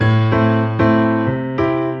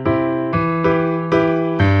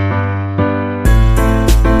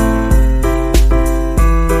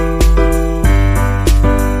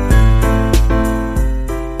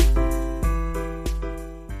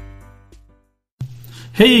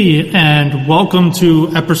Hey, and welcome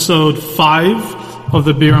to episode 5 of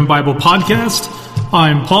the Beer and Bible podcast.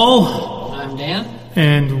 I'm Paul. I'm Dan.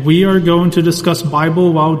 And we are going to discuss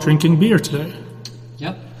Bible while drinking beer today.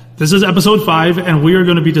 Yep. This is episode 5, and we are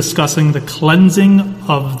going to be discussing the cleansing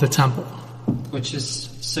of the temple. Which is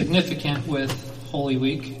significant with Holy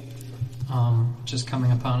Week, just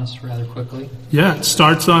coming upon us rather quickly. Yeah, it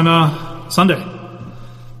starts on Sunday.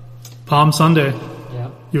 Palm Sunday.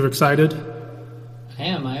 Yep. You excited? I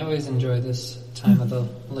am. I always enjoy this time of the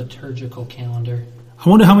liturgical calendar. I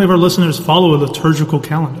wonder how many of our listeners follow a liturgical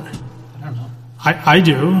calendar. I don't know. I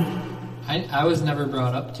do. I was never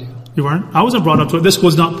brought up to. You weren't? I wasn't brought up to it. This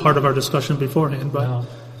was not part of our discussion beforehand. But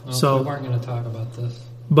No, so we weren't going to talk about this.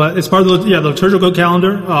 But it's part of the liturgical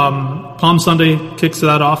calendar. Palm Sunday kicks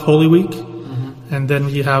that off, Holy Week. Mm-hmm. And then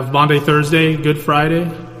you have Maundy, Thursday, Good Friday.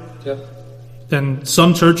 Yep. Then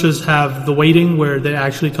some churches have the waiting where they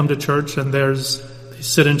actually come to church and they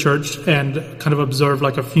sit in church and kind of observe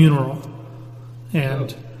like a funeral.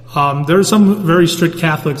 And there are some very strict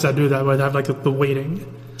Catholics that do that, where they have like the waiting,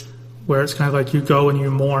 where it's kind of like you go and you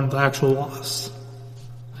mourn the actual loss.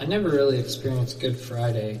 I never really experienced Good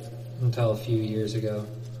Friday until a few years ago.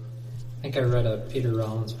 I think I read a Peter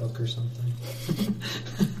Rollins book or something.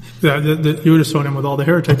 Yeah, you were just thrown in with all the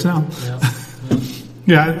heretics now. Yeah.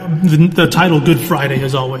 Yeah, the title Good Friday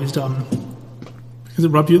is always dumb. Does it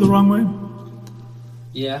rub you the wrong way?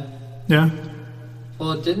 Yeah. Yeah?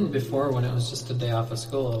 Well, it didn't before when it was just a day off of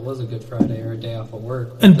school. It was a Good Friday or a day off of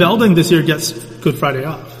work. And Belding this year gets Good Friday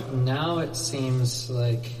off. Now it seems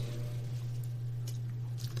like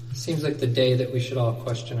the day that we should all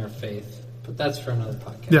question our faith. But that's for another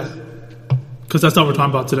podcast. Yeah. Because that's not what we're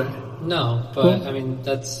talking about today. No, but I mean,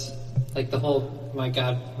 that's like the whole, my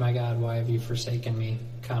God, why have you forsaken me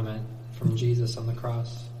comment from Jesus on the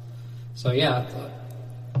cross. So yeah, I thought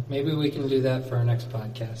maybe we can do that for our next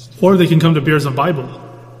podcast. Or they can come to Beers and Bible.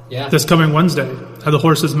 Yeah. This coming Wednesday at the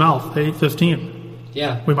Horse's Mouth, 8:15.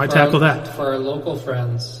 Yeah. We might tackle that. For our local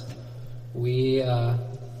friends, we're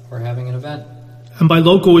having an event. And by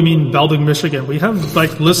local, we mean Belding, Michigan. We have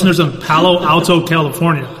like listeners in Palo Alto,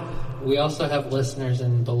 California. We also have listeners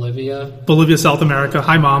in Bolivia, South America.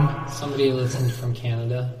 Hi, Mom. Somebody listened from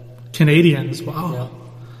Canada. Canadians. Wow. Yep.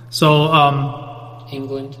 So,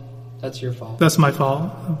 England. That's your fault. That's my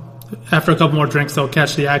fault. After a couple more drinks, they'll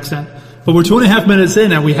catch the accent. But we're 2.5 minutes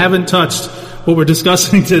in, and we haven't touched what we're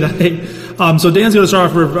discussing today. So Dan's going to start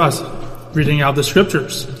off with us reading out the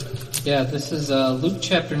scriptures. Yeah, this is Luke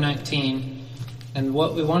chapter 19. And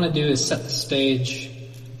what we want to do is set the stage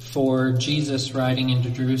for Jesus riding into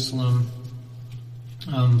Jerusalem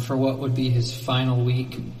for what would be his final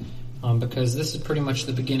week. Because this is pretty much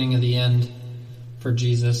the beginning of the end for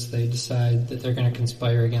Jesus. They decide that they're going to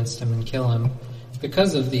conspire against him and kill him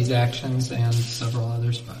because of these actions and several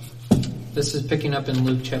others. But this is picking up in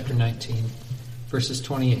Luke chapter 19, verses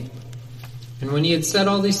 28. And when he had said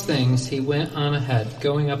all these things, he went on ahead,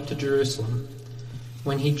 going up to Jerusalem.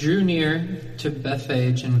 When he drew near to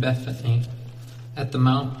Bethphage and Bethany, at the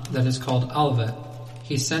mount that is called Olivet,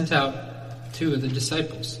 he sent out 2 of the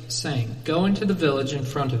disciples, saying, Go into the village in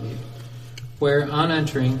front of you, where on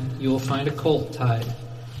entering you will find a colt tied,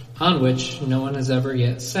 on which no one has ever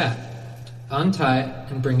yet sat. Untie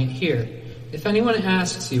it and bring it here. If anyone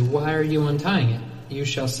asks you, Why are you untying it? You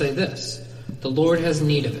shall say this, The Lord has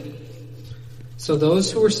need of it. So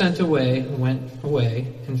those who were sent away went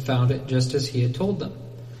away and found it just as he had told them.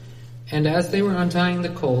 And as they were untying the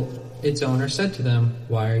colt, its owner said to them,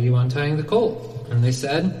 Why are you untying the colt? And they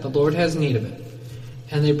said, The Lord has need of it.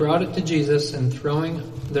 And they brought it to Jesus, and throwing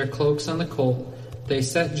their cloaks on the colt, they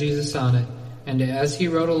set Jesus on it, and as he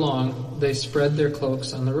rode along, they spread their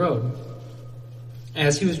cloaks on the road.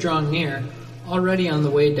 As he was drawing near, already on the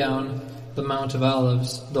way down the Mount of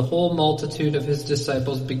Olives, the whole multitude of his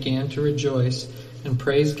disciples began to rejoice and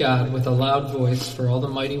praise God with a loud voice for all the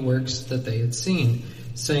mighty works that they had seen,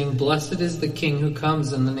 saying, Blessed is the King who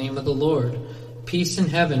comes in the name of the Lord, peace in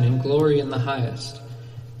heaven and glory in the highest.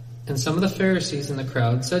 And some of the Pharisees in the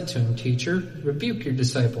crowd said to him, Teacher, rebuke your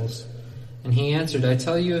disciples. And he answered, I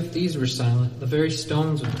tell you, if these were silent, the very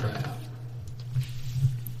stones would cry out.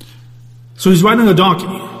 So he's riding a donkey.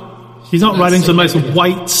 He's not riding some nice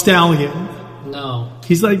white stallion. No.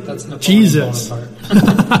 He's like That's Napoleon Jesus.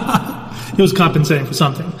 Bonaparte. He was compensating for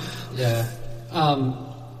something. Yeah.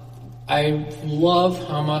 I love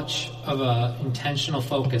how much of a intentional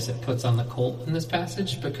focus it puts on the colt in this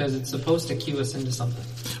passage, because it's supposed to cue us into something.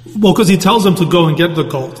 Well, because he tells them to go and get the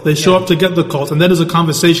colt. They show up to get the colt, and then there's a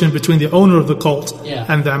conversation between the owner of the colt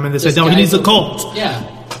and them, and they say, no, he needs the colt. Yeah.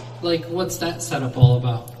 Like, what's that setup all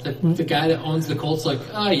about? The guy that owns the Colt's like,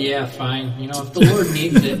 oh, yeah, fine. You know, if the Lord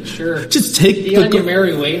needs it, sure. Just take Be on your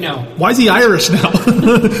merry way now. Why is he Irish now? I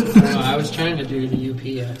don't know. I was trying to do the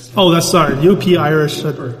UP accent. Oh, that's sorry. UP Irish.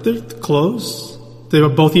 They're close. They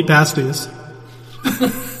would both eat pasties.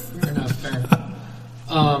 Fair enough.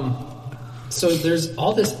 So there's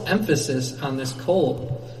all this emphasis on this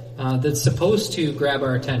colt that's supposed to grab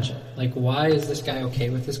our attention. Like, why is this guy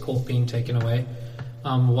okay with his colt being taken away?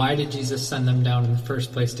 Why did Jesus send them down in the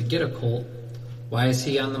first place to get a colt? Why is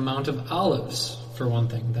he on the Mount of Olives, for one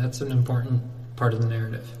thing? That's an important part of the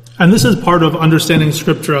narrative. And this is part of understanding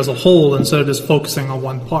Scripture as a whole instead of just focusing on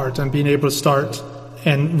one part and being able to start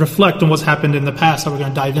and reflect on what's happened in the past that we're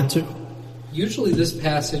going to dive into. Usually this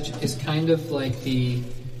passage is kind of like the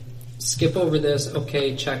skip over this,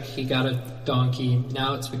 okay, check, he got a donkey.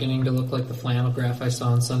 Now it's beginning to look like the flannel graph I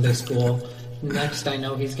saw in Sunday school. Next, I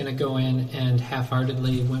know he's going to go in and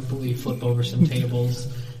half-heartedly, wimpily flip over some tables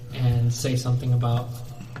and say something about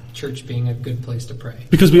church being a good place to pray.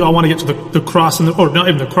 Because we all want to get to the cross, or not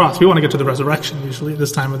even the cross, we want to get to the resurrection usually at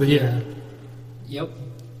this time of the year. Yep.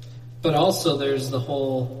 But also there's the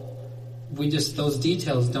whole, those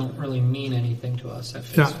details don't really mean anything to us at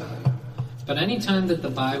face value. But anytime that the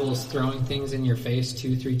Bible is throwing things in your face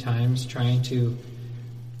 2-3 times, trying to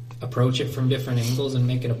approach it from different angles and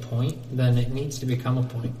make it a point, then it needs to become a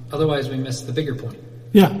point. Otherwise, we miss the bigger point.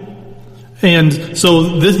 Yeah. And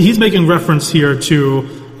so he's making reference here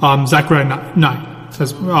to Zechariah 9. It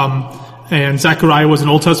says, and Zechariah was an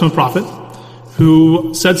Old Testament prophet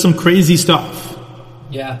who said some crazy stuff.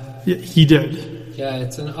 Yeah. He did. Yeah,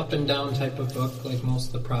 it's an up and down type of book, like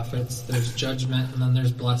most of the prophets. There's judgment, and then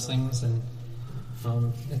there's blessings, and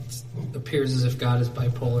it appears as if God is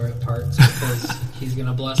bipolar at parts, because he's going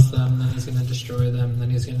to bless them, then he's going to destroy them,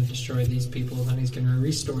 then he's going to destroy these people, then he's going to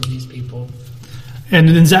restore these people. And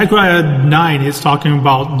in Zechariah 9, it's talking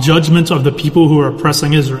about judgment of the people who are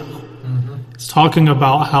oppressing Israel. Mm-hmm. It's talking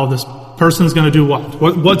about how this person's going to do what?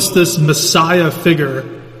 What's this Messiah figure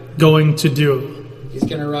going to do? He's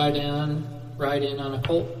going to ride in on a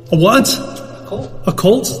colt. A what? A colt. A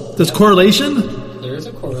colt? There's correlation? There is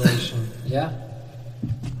a correlation, yeah.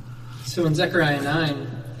 So in Zechariah 9,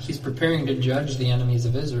 he's preparing to judge the enemies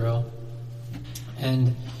of Israel.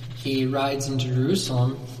 And he rides into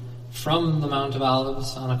Jerusalem from the Mount of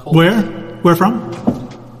Olives on a colt. Where? Where from?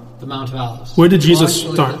 The Mount of Olives. Where did Jesus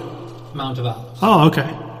start? Mount of Olives. Oh,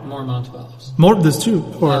 okay. More Mount of Olives. More, there's two.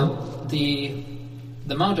 Or the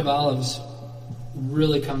Mount of Olives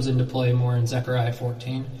really comes into play more in Zechariah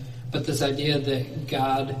 14. But this idea that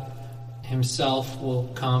God himself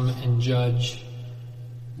will come and judge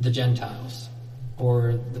the Gentiles,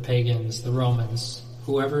 or the pagans, the Romans,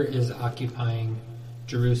 whoever is occupying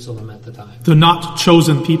Jerusalem at the time. The not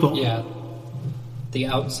chosen people. Yeah. The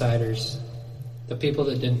outsiders. The people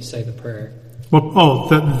that didn't say the prayer. Well,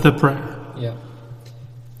 the prayer. Yeah.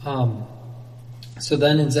 So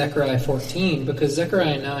then in Zechariah 14, because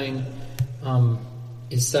Zechariah 9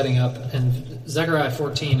 is setting up, and Zechariah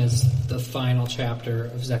 14 is the final chapter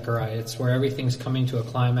of Zechariah. It's where everything's coming to a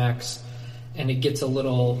climax, and it gets a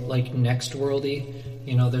little like next worldy.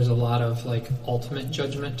 You know, there's a lot of like ultimate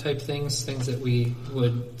judgment type things that we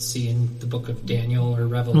would see in the book of Daniel or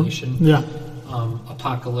Revelation. Yeah.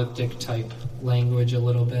 Apocalyptic type language a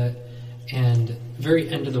little bit, and very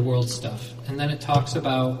end of the world stuff. And then it talks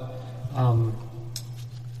about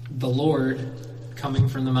the Lord coming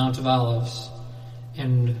from the Mount of Olives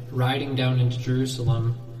and riding down into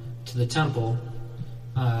Jerusalem to the temple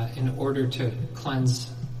in order to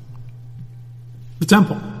cleanse the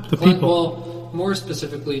temple, the people. Well, more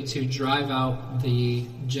specifically, to drive out the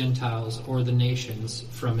Gentiles or the nations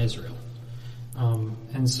from Israel.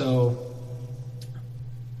 And so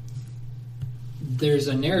there's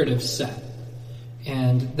a narrative set.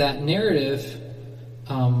 And that narrative,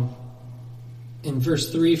 in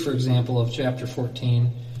verse 3, for example, of chapter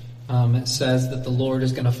 14, it says that the Lord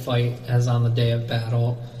is going to fight as on the day of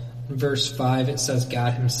battle. In verse 5, it says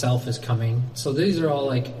God himself is coming. So these are all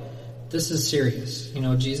like, this is serious. You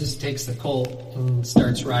know, Jesus takes the colt and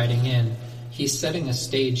starts riding in. He's setting a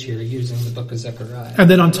stage here using the book of Zechariah. And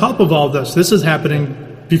then on top of all this is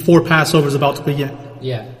happening before Passover is about to begin.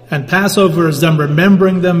 Yeah. And Passover is them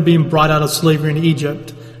remembering them being brought out of slavery in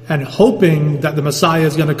Egypt and hoping that the Messiah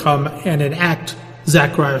is going to come and enact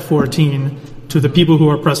Zechariah 14 to the people who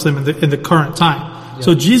are oppressed them in the current time. Yeah.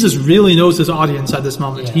 So Jesus really knows his audience at this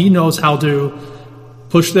moment. Yeah. He knows how to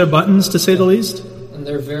push their buttons, to say the least. And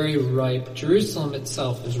they're very ripe. Jerusalem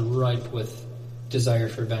itself is ripe with desire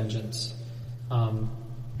for vengeance.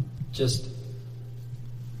 Just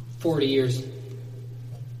 40 years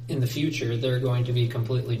in the future, they're going to be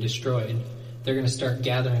completely destroyed. They're going to start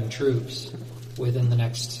gathering troops within the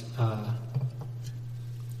next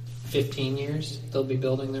 15 years. They'll be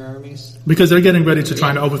building their armies. Because they're getting ready to try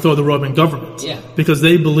and overthrow the Roman government. Yeah. Because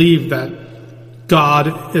they believe that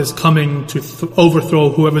God is coming to overthrow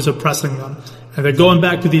whoever's oppressing them. And they're going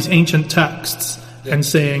back to these ancient texts and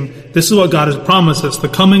saying, this is what God has promised us, the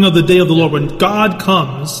coming of the day of the Lord. When God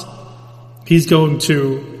comes, He's going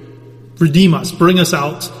to redeem us, bring us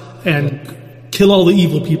out, and kill all the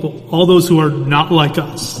evil people, all those who are not like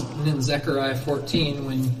us. And in Zechariah 14,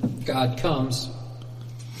 when God comes,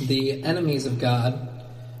 the enemies of God,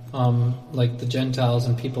 like the Gentiles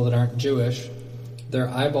and people that aren't Jewish, their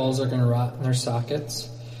eyeballs are going to rot in their sockets.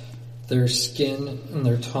 Their skin and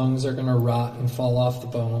their tongues are going to rot and fall off the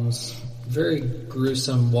bones. Very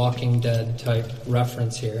gruesome Walking Dead type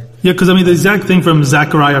reference here. Yeah, because the exact thing from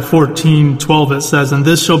Zechariah 14:12, it says, and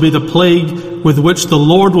this shall be the plague with which the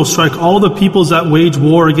Lord will strike all the peoples that wage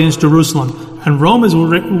war against Jerusalem. And Rome is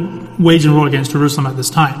waging war against Jerusalem at this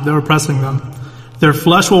time. They're oppressing them. Their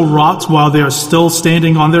flesh will rot while they are still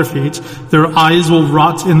standing on their feet. Their eyes will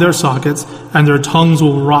rot in their sockets, and their tongues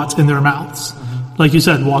will rot in their mouths. Mm-hmm. Like you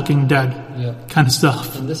said, Walking Dead kind of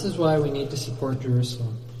stuff. And this is why we need to support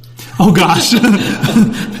Jerusalem. Oh gosh. No,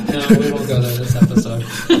 we won't go there this episode.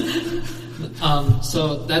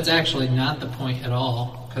 So that's actually not the point at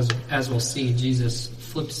all, because as we'll see, Jesus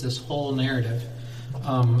flips this whole narrative.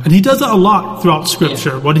 And He does that a lot throughout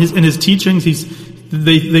Scripture. When in His teachings,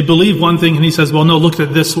 they believe one thing, and He says, well, no, look at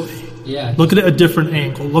it this way. Yeah. Look at it a different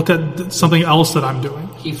angle. Look at something else that I'm doing.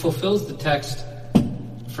 He fulfills the text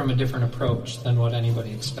from a different approach than what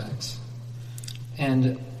anybody expects.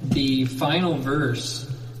 And the final verse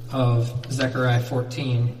of Zechariah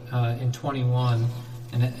 14 in 21,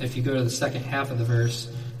 and if you go to the second half of the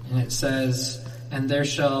verse, and it says, and there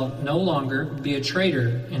shall no longer be a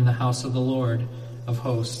traitor in the house of the Lord of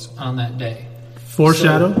hosts on that day.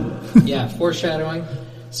 Foreshadow? So, foreshadowing.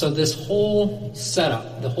 So this whole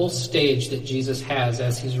setup, the whole stage that Jesus has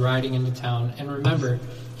as He's riding into town, and remember,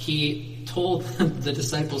 He told the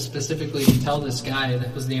disciples specifically to tell this guy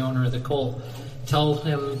that was the owner of the colt, tell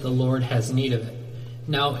him the Lord has need of it.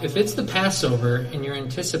 Now, if it's the Passover and you're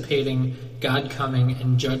anticipating God coming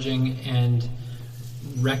and judging and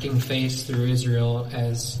wrecking face through Israel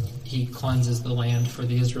as He cleanses the land for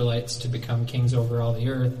the Israelites to become kings over all the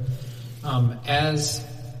earth, as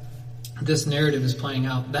this narrative is playing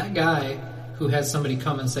out, that guy who has somebody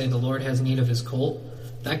come and say the Lord has need of his colt,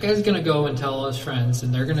 that guy's going to go and tell all his friends,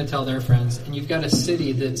 and they're going to tell their friends, and you've got a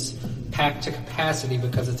city that's packed to capacity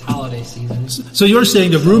because it's holiday season. So you're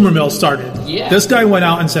saying the rumor mill started. Yeah. This guy went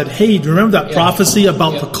out and said, hey, do you remember that prophecy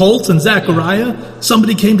about the colt in Zechariah? Yeah.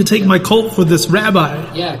 Somebody came to take my colt for this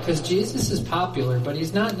rabbi. Yeah, because Jesus is popular, but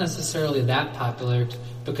He's not necessarily that popular,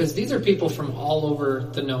 because these are people from all over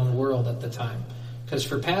the known world at the time. Because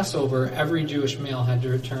for Passover, every Jewish male had to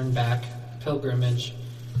return back pilgrimage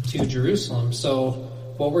to Jerusalem. So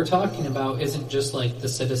what we're talking about isn't just like the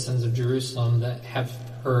citizens of Jerusalem that have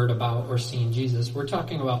heard about or seen Jesus. We're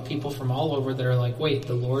talking about people from all over that are like, wait,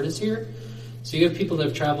 the Lord is here? So you have people that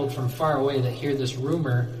have traveled from far away that hear this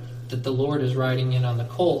rumor that the Lord is riding in on the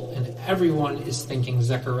colt, and everyone is thinking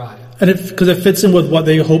Zechariah. And because it fits in with what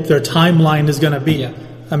they hope their timeline is going to be. Yeah.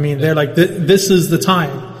 They're like, this is the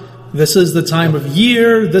time. This is the time of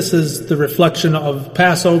year. This is the reflection of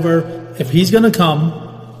Passover. If He's going to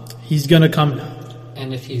come, He's going to come now.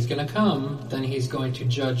 And if He's going to come, then He's going to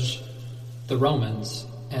judge the Romans,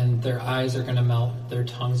 and their eyes are going to melt, their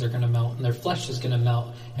tongues are going to melt, and their flesh is going to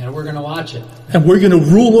melt, and we're going to watch it. And we're going to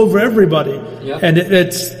rule over everybody. Yep. And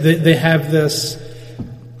they have this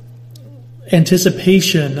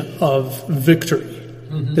anticipation of victory.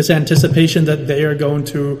 Mm-hmm. This anticipation that they are going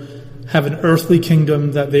to have an earthly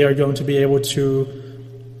kingdom, that they are going to be able to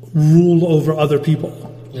rule over other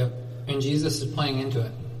people. Yep. And Jesus is playing into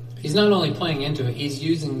it. He's not only playing into it, He's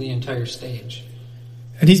using the entire stage.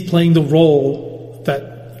 And He's playing the role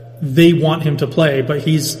that they want Him to play, but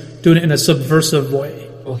He's doing it in a subversive way.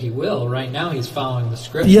 Well, He will. Right now, He's following the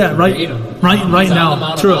script. Yeah, right. Right now. On the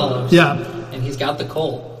Mount True. of Olives, yeah. And He's got the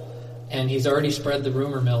colt. And He's already spread the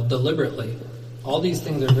rumor mill deliberately. All these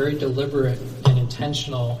things are very deliberate and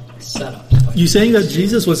intentional setups. You saying that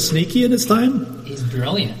Jesus was sneaky in His time? He's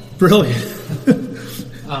brilliant. Brilliant.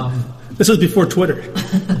 This was before Twitter.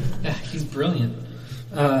 Yeah, He's brilliant.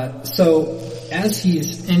 And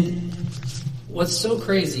what's so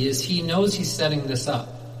crazy is He knows He's setting this up,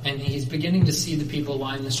 and He's beginning to see the people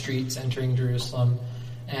line the streets entering Jerusalem,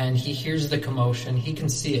 and He hears the commotion. He can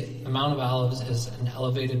see it. The Mount of Olives is an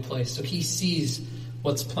elevated place, so He sees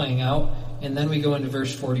what's playing out. And then we go into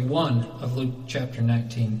verse 41 of Luke chapter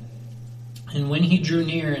 19. And when he drew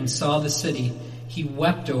near and saw the city, he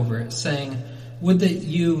wept over it, saying, "Would that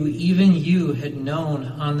you, even you, had known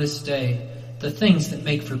on this day the things that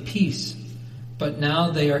make for peace, but now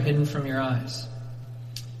they are hidden from your eyes.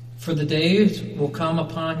 For the days will come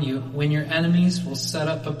upon you when your enemies will set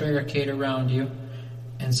up a barricade around you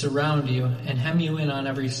and surround you and hem you in on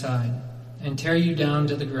every side and tear you down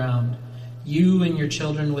to the ground, you and your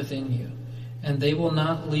children within you. And they will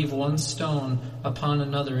not leave one stone upon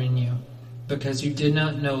another in you, because you did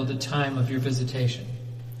not know the time of your visitation."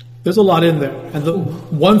 There's a lot in there. And the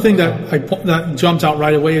one thing that jumped out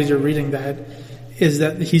right away as you're reading that is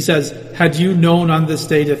that he says, had you known on this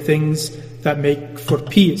day the things that make for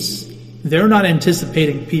peace. They're not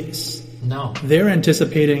anticipating peace. No. They're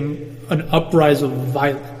anticipating an uprise of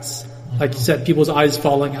violence. Mm-hmm. Like you said, people's eyes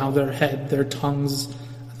falling out of their head, their tongues,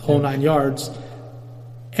 the whole 9 yards.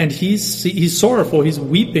 And he's sorrowful, he's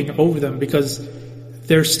weeping over them because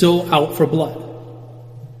they're still out for blood.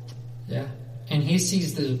 Yeah. And he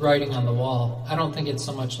sees the writing on the wall. I don't think it's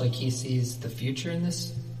so much like he sees the future in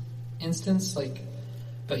this instance,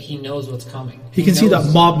 but he knows what's coming. He can see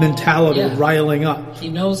that mob mentality riling up. He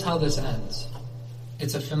knows how this ends.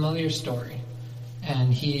 It's a familiar story.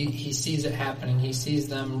 And he sees it happening. He sees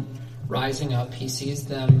them rising up. He sees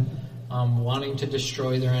them wanting to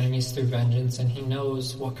destroy their enemies through vengeance. And he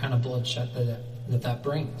knows what kind of bloodshed that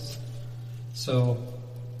brings. So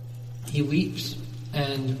he weeps.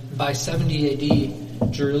 And by 70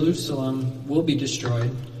 AD, Jerusalem will be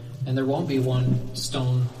destroyed. And there won't be one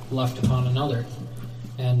stone left upon another.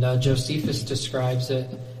 And Josephus describes it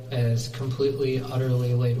as completely,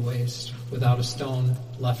 utterly laid waste, without a stone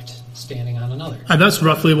left standing on another. And that's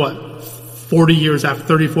roughly, 40 years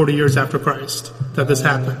after Christ that this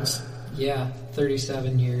happens? Yeah,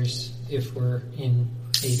 37 years if we're in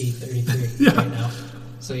AD 33 right now.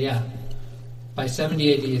 So yeah, by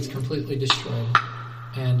 70 AD it's completely destroyed,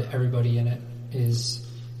 and everybody in it is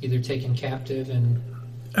either taken captive and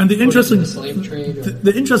the interesting slave trade.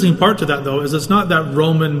 The interesting part to that, though, is it's not that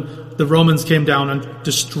the Romans came down and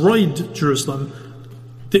destroyed Jerusalem.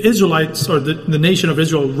 The Israelites, or the nation of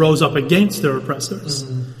Israel, rose up against their oppressors.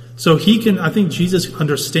 Mm-hmm. So I think Jesus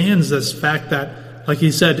understands this fact that, like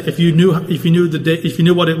he said, if you knew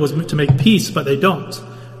what it was to make peace, but they don't.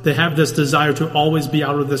 They have this desire to always be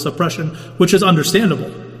out of this oppression, which is understandable.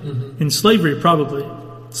 Mm-hmm. In slavery, probably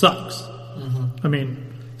sucks. Mm-hmm.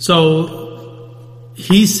 So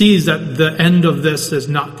he sees that the end of this is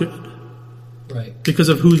not good. Right. Because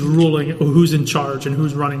of who's ruling, who's in charge, and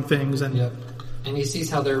who's running things. And yep. And he sees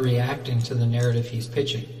how they're reacting to the narrative he's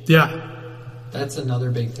pitching. Yeah. That's another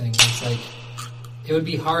big thing. It's like, it would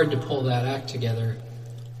be hard to pull that act together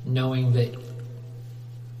knowing that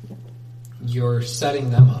you're setting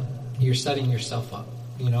them up. You're setting yourself up.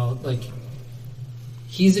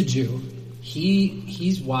 He's a Jew.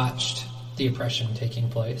 He's watched the oppression taking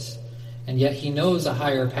place. And yet he knows a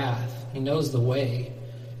higher path. He knows the way.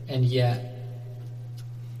 And yet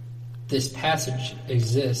this passage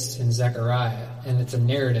exists in Zechariah, and it's a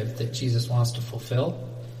narrative that Jesus wants to fulfill.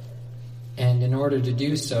 And in order to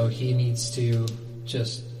do so, he needs to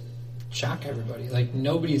just shock everybody.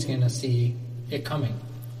 Nobody's going to see it coming,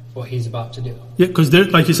 what he's about to do. Yeah, because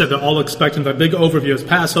like you said, they're all expecting that big overview is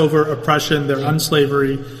Passover, oppression, they're on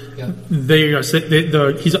slavery. Yep.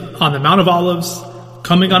 He's on the Mount of Olives,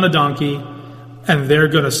 coming on a donkey, and they're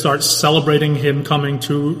going to start celebrating him coming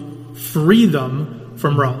to free them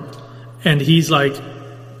from Rome. And he's like,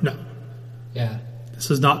 no. Yeah.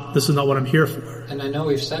 This is not what I'm here for. And I know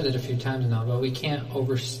we've said it a few times now, but we can't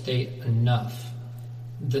overstate enough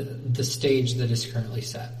the stage that is currently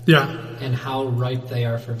set. Yeah. And how ripe they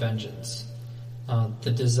are for vengeance.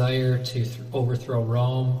 The desire to overthrow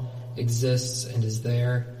Rome exists and is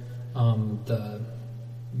there.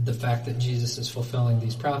 The fact that Jesus is fulfilling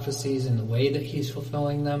these prophecies and the way that he's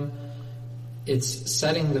fulfilling them, it's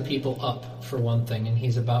setting the people up for one thing, and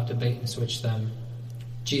he's about to bait and switch them.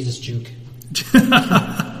 Jesus juke.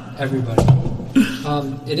 Everybody.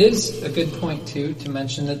 It is a good point, too, to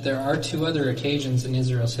mention that there are 2 other occasions in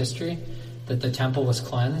Israel's history that the temple was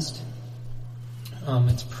cleansed.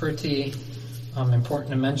 It's pretty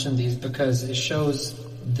important to mention these because it shows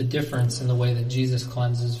the difference in the way that Jesus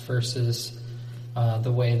cleanses versus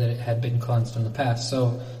the way that it had been cleansed in the past.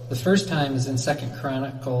 So the first time is in 2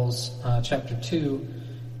 Chronicles chapter 2.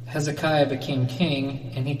 Hezekiah became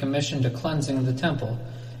king, and he commissioned a cleansing of the temple.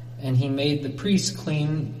 And he made the priests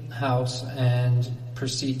clean house and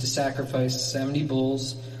proceed to sacrifice 70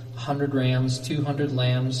 bulls, 100 rams, 200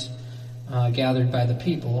 lambs, gathered by the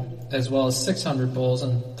people, as well as 600 bulls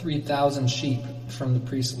and 3,000 sheep from the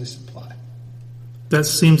priestly supply. That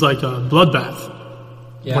seems like a bloodbath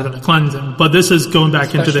Yeah. more than a cleansing. But this is going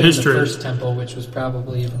back into the Especially history. in the first temple, which was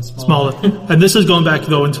probably even smaller. And this is going back,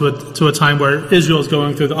 though, to a time where Israel is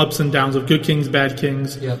going through the ups and downs of good kings, bad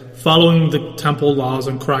kings, Yep. following the temple laws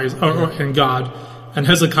and Christ and God. And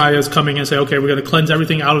Hezekiah is coming in and say, okay, we're going to cleanse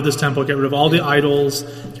everything out of this temple, get rid of all the idols,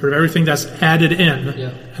 get rid of everything that's added in,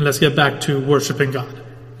 Yep. and let's get back to worshiping God.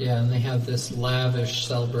 Yeah, and they have this lavish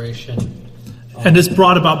celebration. And it's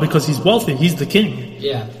brought about because he's wealthy. He's the king.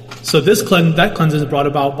 Yeah, So that cleansing is brought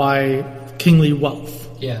about by kingly wealth.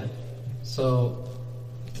 yeah. So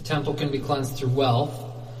the temple can be cleansed through wealth,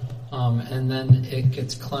 and then it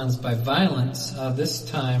gets cleansed by violence. This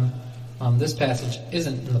time, this passage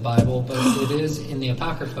isn't in the Bible, but it is in the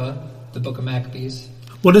Apocrypha, the book of Maccabees.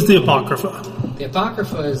 What is the Apocrypha? The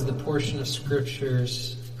Apocrypha is the portion of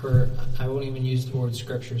scriptures, or I won't even use the word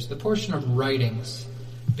scriptures, the portion of writings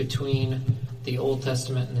between the Old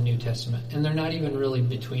Testament and the New Testament. And they're not even really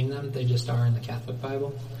between them, they just are in the Catholic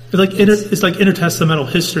Bible. It's like intertestamental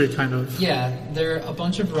history, kind of. Yeah, they're a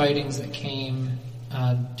bunch of writings that came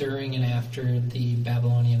during and after the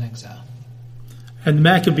Babylonian exile. And the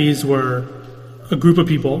Maccabees were a group of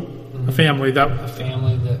people, a family A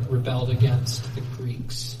family that rebelled against the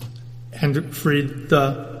Greeks. and freed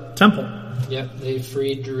the temple. Yep, they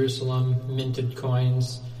freed Jerusalem, minted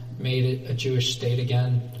coins, made it a Jewish state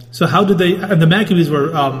again. So how did they? And the Maccabees were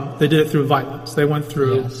they did it through violence. They went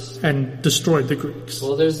through Yes. and destroyed the Greeks.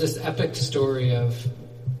 Well, there's this epic story of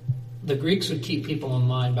the Greeks would keep people in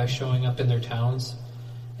line by showing up in their towns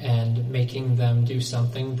and making them do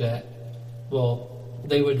something that, well,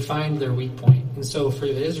 they would find their weak point. And so for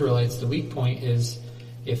the Israelites, the weak point is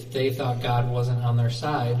if they thought God wasn't on their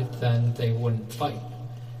side, then they wouldn't fight.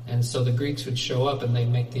 And so the Greeks would show up and they'd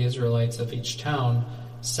make the Israelites of each town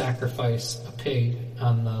sacrifice a pig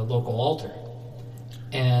on the local altar.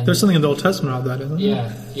 And There's something in the Old Testament about that, isn't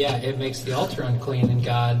there? yeah, it makes the altar unclean, and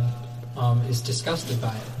God is disgusted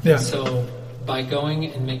by it. Yeah. So by going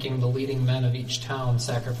and making the leading men of each town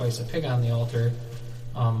sacrifice a pig on the altar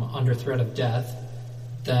under threat of death,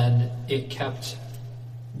 then it kept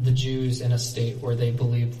the Jews in a state where they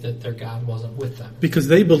believed that their God wasn't with them. Because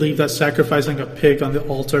they believed that sacrificing a pig on the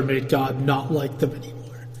altar made God not like them anymore.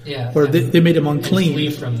 Yeah, Or and- they made him and unclean. flee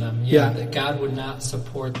from them. Yeah. That God would not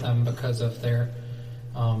support them because of their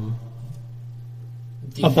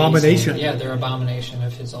defacing- Abomination. Yeah, their abomination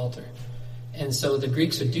of His altar. And so the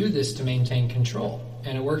Greeks would do this to maintain control,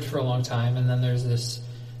 and it worked for a long time. And then there's this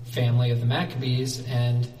family of the Maccabees,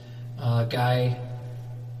 and a guy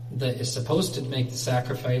that is supposed to make the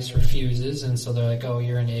sacrifice refuses, and so they're like, "Oh,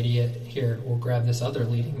 you're an idiot. Here, we'll grab this other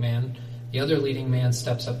leading man." The other leading man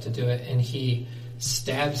steps up to do it, and he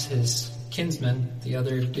stabs his kinsman, the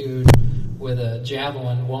other dude, with a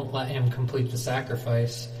javelin, won't let him complete the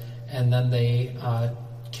sacrifice, and then they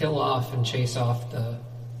kill off and chase off the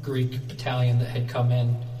Greek battalion that had come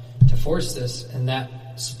in to force this, and that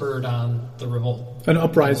spurred on the revolt. An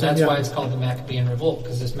uprising. That's yeah. why it's called the Maccabean Revolt,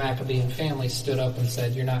 because this Maccabean family stood up and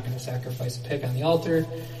said, "You're not going to sacrifice a pig on the altar."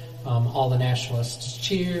 All the nationalists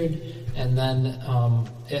cheered, and then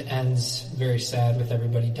it ends very sad with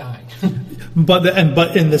everybody dying. But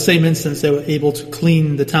in the same instance, they were able to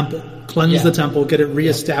clean the temple, cleanse Yeah. the temple, get it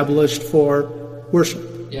reestablished for worship.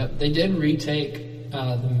 Yeah, they did retake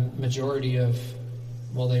the majority of,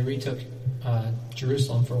 well, they retook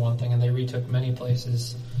Jerusalem for one thing, and they retook many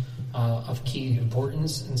places of key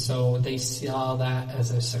importance, and so they saw that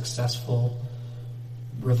as a successful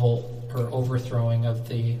revolt or overthrowing of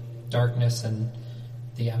the darkness and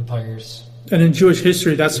the empires. And in Jewish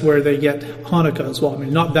history, that's where they get Hanukkah as well. I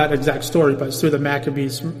mean, not that exact story, but it's through the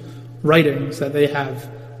Maccabees' writings that they have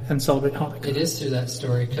and celebrate Hanukkah. It is through that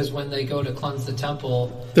story, because when they go to cleanse the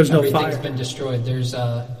temple, There's no everything's fire. been destroyed. There's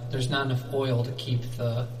not enough oil to keep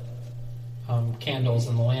the candles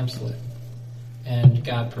and the lamps lit, and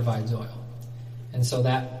God provides oil. And so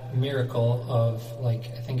that miracle of,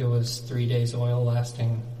 like, I think it was 3 days oil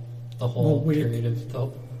lasting the whole week. period of the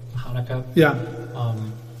Hanukkah. Yeah,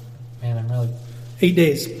 Man, I'm really 8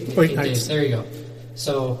 days, or 8 8 nights. days. There you go.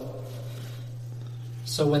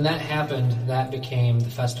 So when that happened, that became the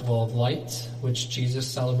Festival of Lights, which Jesus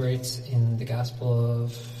celebrates in the Gospel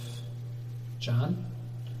of John,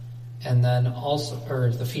 and then also, or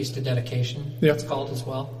the Feast of Dedication, Yeah. it's called as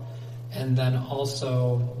well, and then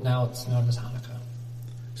also now it's known as Hanukkah.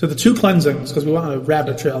 So the two cleansings, because we went on a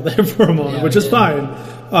rabbit trail there for a moment, Yeah, which we is did.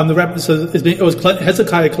 fine. The rabbit says it was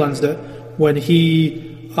Hezekiah cleansed it when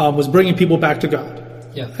he was bringing people back to God.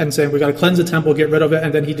 Yeah. And saying, we got to cleanse the temple, get rid of it.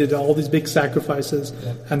 And then he did all these big sacrifices.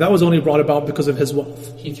 Yeah. And that was only brought about because of his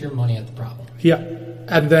wealth. He threw money at the problem. Yeah.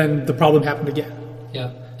 And then the problem happened again.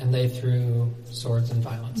 Yeah. And they threw swords and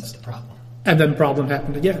violence at the problem. And then the problem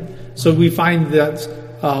happened again. So we find that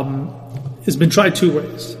it's been tried two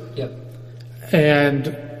ways. Yep.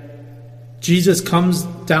 And Jesus comes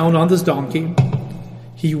down on this donkey.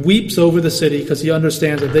 He weeps over the city because he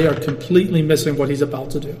understands that they are completely missing what he's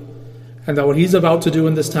about to do. And that what he's about to do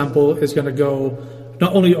in this temple is going to go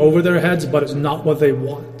not only over their heads, but it's not what they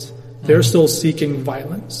want. They're still seeking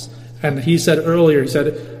violence. And he said earlier,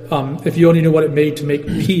 if you only knew what it made to make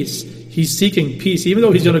peace, he's seeking peace, even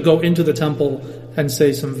though he's going to go into the temple and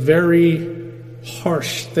say some very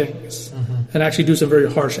harsh things and actually do some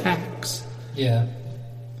very harsh acts. Yeah.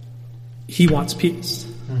 He wants peace.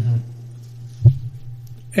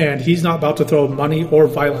 And he's not about to throw money or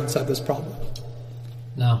violence at this problem.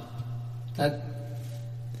 No.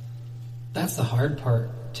 That's the hard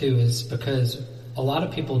part, too, is because a lot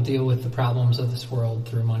of people deal with the problems of this world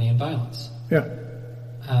through money and violence. Yeah.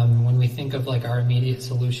 When we think of like our immediate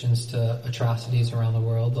solutions to atrocities around the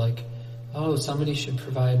world, like, oh, somebody should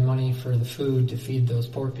provide money for the food to feed those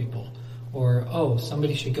poor people. Or, oh,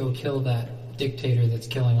 somebody should go kill that dictator that's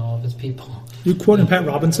killing all of his people. You quoting Pat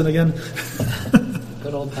Robinson again?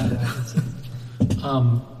 Good old Pat Robinson.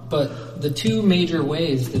 But the two major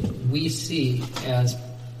ways that we see as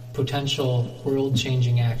potential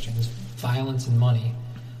world-changing actions, violence and money,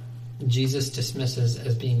 Jesus dismisses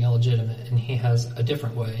as being illegitimate, and he has a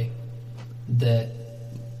different way that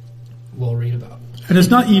we'll read about. And it's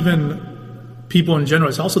not even people in general,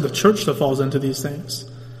 it's also the church that falls into these things.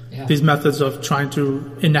 Yeah. These methods of trying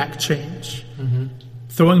to enact change.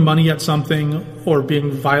 Throwing money at something or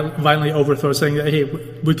being violently overthrown, saying that, hey,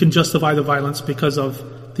 we can justify the violence because of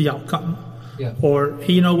the outcome. Yeah. Or,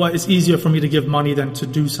 hey, you know what, it's easier for me to give money than to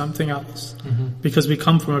do something else. Because we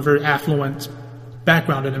come from a very affluent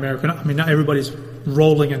background in America. I mean, not everybody's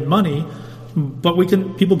rolling in money, but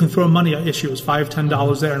people can throw money at issues, $5,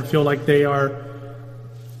 $10 there, and feel like they are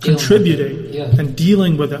contributing and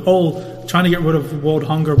dealing with it. Oh, trying to get rid of world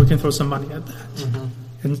hunger, we can throw some money at that.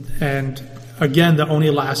 And again, that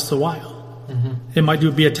only lasts a while. It might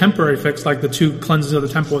be a temporary fix, like the two cleansings of the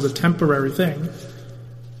temple was a temporary thing,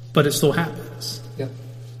 but it still happens. Yep.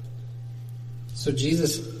 So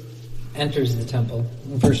Jesus enters the temple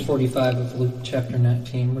in verse 45 of Luke chapter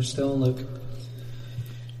 19. We're still in Luke.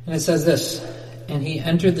 And it says this, "And he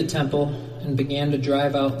entered the temple and began to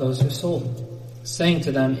drive out those who sold, saying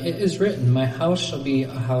to them, 'It is written, my house shall be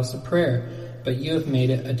a house of prayer, but you have made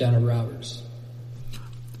it a den of robbers.'"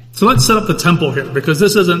 So let's set up the temple here, because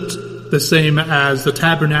this isn't the same as the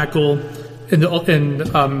tabernacle in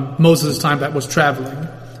Moses' time that was traveling.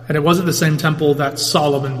 And it wasn't the same temple that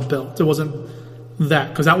Solomon built. It wasn't that,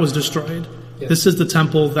 because that was destroyed. Yep. This is the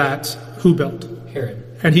temple that who built? Herod.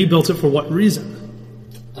 And he built it for what reason?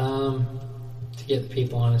 To get the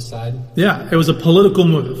people on his side. Yeah, it was a political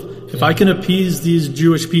move. If I can appease these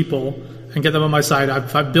Jewish people and get them on my side,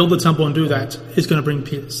 if I build the temple and do that, it's going to bring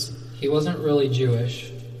peace. He wasn't really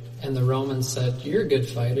Jewish, and the Romans said, "You're a good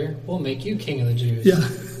fighter. We'll make you king of the Jews." Yeah.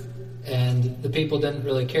 And the people didn't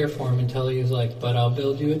really care for him until he was like, "But I'll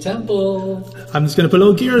build you a temple." I'm just going to put a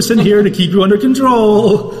little garrison here to keep you under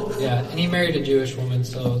control. Yeah, and he married a Jewish woman,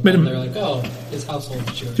 so then they're like, "Oh, his household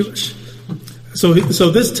is Jewish." So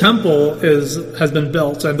this temple has been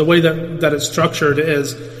built, and the way that it's structured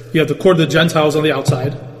is you have the court of the Gentiles on the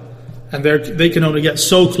outside, and they can only get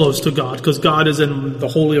so close to God because God is in the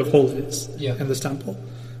Holy of Holies in this temple.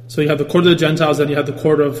 So you have the court of the Gentiles, then you have the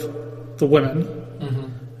court of the women,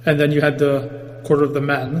 and then you had the court of the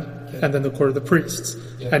men, and then the court of the priests,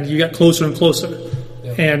 and you get closer and closer.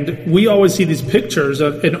 And we always see these pictures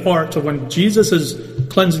in art of when Jesus is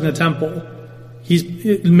cleansing the temple.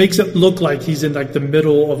 It makes it look like he's in like the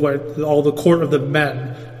middle of where all the court of the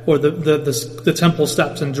men or the temple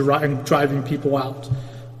steps and driving people out.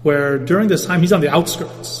 Where during this time he's on the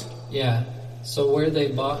outskirts. Yeah. So where they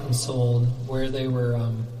bought and sold, where they were,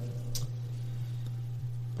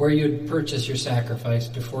 where you'd purchase your sacrifice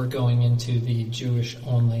before going into the Jewish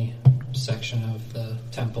only section of the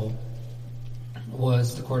temple,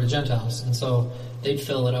 was the court of Gentiles, and so they'd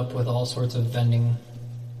fill it up with all sorts of vending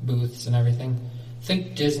booths and everything.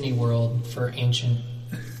 Think Disney World for ancient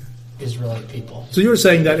Israelite people. So you were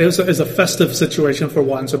saying that it's a festive situation for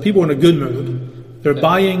one, so people are in a good mood. They're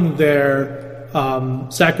buying their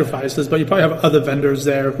sacrifices, but you probably have other vendors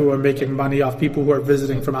there who are making money off people who are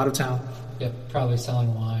visiting from out of town. Yep, probably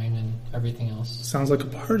selling wine and everything else. Sounds like a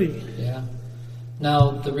party. Yeah.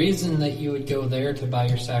 Now, the reason that you would go there to buy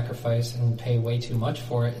your sacrifice and pay way too much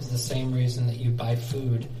for it is the same reason that you buy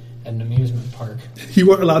food at an amusement park. You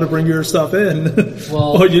weren't allowed to bring your stuff in.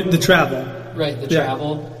 Well, the travel. Right, the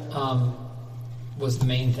travel was the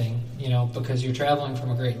main thing, because you're traveling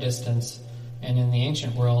from a great distance. And in the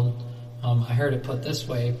ancient world, I heard it put this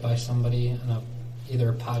way by somebody in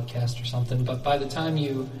either a podcast or something, but by the time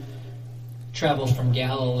you traveled from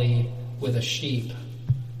Galilee with a sheep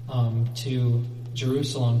to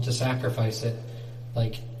Jerusalem to sacrifice it,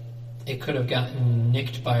 it could have gotten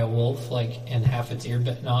nicked by a wolf, and half its ear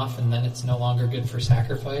bitten off, and then it's no longer good for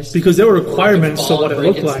sacrifice. Because there were requirements to what it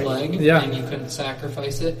looked like. And you couldn't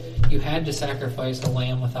sacrifice it. You had to sacrifice a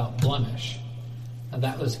lamb without blemish. And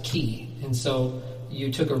that was key. And so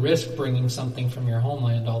you took a risk bringing something from your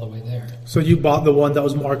homeland all the way there. So you bought the one that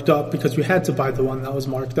was marked up because you had to buy the one that was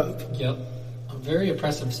marked up. Yep. A very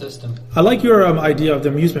oppressive system. I like your idea of the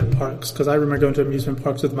amusement parks, because I remember going to amusement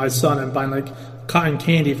parks with my son and buying cotton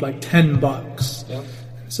candy for $10. Yep.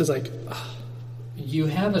 It's just You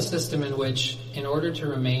have a system in which, in order to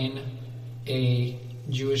remain a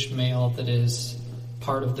Jewish male that is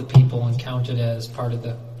part of the people and counted as part of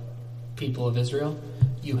the people of Israel,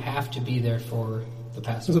 you have to be there for the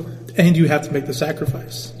Passover. And you have to make the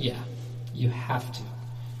sacrifice. Yeah, you have to.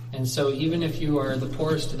 And so even if you are the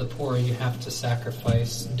poorest of the poor, you have to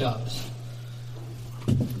sacrifice doves.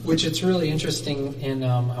 Which it's really interesting in,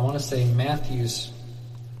 I want to say, Matthew's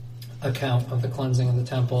account of the cleansing of the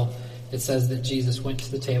temple. It says that Jesus went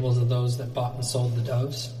to the tables of those that bought and sold the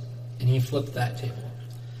doves, and he flipped that table.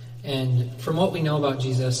 And from what we know about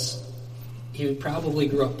Jesus, he probably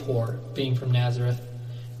grew up poor, being from Nazareth.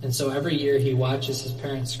 And so every year he watches his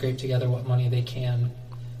parents scrape together what money they can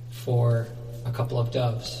for a couple of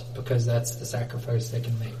doves, because that's the sacrifice they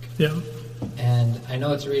can make. Yeah. And I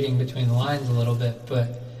know it's reading between the lines a little bit,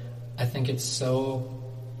 but I think it's so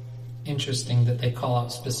interesting that they call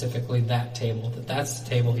out specifically that table, that's the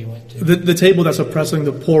table he went to. The table that's oppressing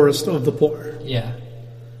the poorest of the poor. Yeah.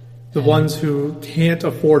 The ones who can't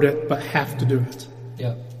afford it but have to do it.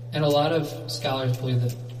 Yep. And a lot of scholars believe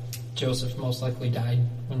that Joseph most likely died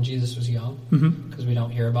when Jesus was young, because we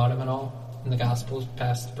don't hear about him at all in the Gospels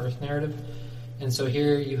past the birth narrative. And so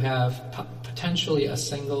here you have potentially a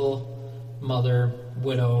single mother,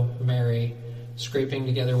 widow, Mary, scraping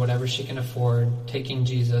together whatever she can afford, taking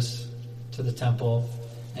Jesus to the temple,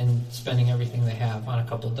 and spending everything they have on a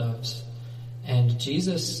couple doves. And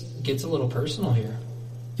Jesus gets a little personal here.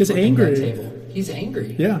 He's angry. Table. He's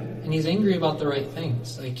angry. Yeah. And he's angry about the right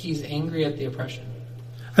things. He's angry at the oppression.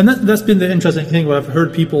 And that's been the interesting thing, where I've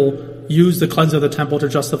heard people use the cleansing of the temple to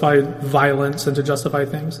justify violence and to justify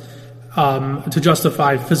things, to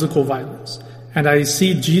justify physical violence. And I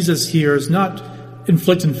see Jesus here is not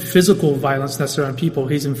inflicting physical violence necessarily on people.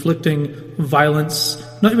 He's inflicting violence,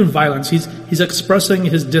 not even violence. He's expressing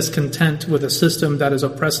his discontent with a system that is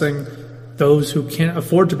oppressing those who can't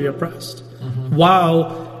afford to be oppressed.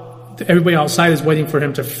 While everybody outside is waiting for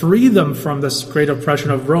him to free them from this great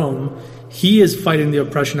oppression of Rome, he is fighting the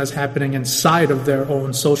oppression that's happening inside of their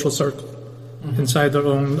own social circle, inside their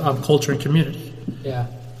own culture and community. Yeah.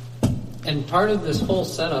 And part of this whole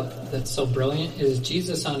setup that's so brilliant is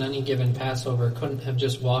Jesus on any given Passover couldn't have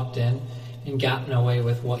just walked in and gotten away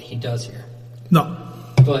with what he does here. No.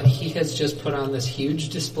 But he has just put on this huge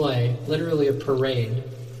display, literally a parade,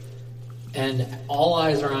 and all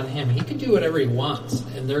eyes are on him. He can do whatever he wants,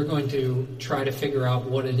 and they're going to try to figure out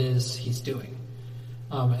what it is he's doing.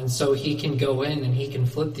 And so he can go in and he can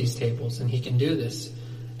flip these tables and he can do this,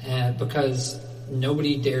 because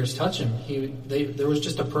nobody dares touch him. There was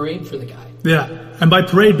just a parade for the guy. Yeah, and by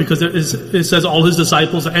parade, because it says all his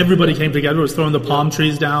disciples, everybody came together, was throwing the palm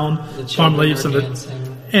trees down, palm leaves,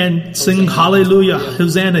 and singing Hallelujah,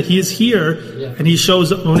 Hosanna. He is here, and he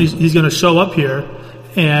shows up when he's going to show up here,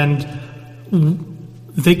 and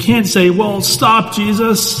they can't say, "Well, stop,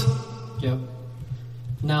 Jesus." Yep.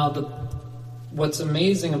 Now, what's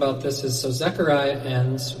amazing about this is, so Zechariah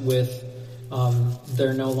ends with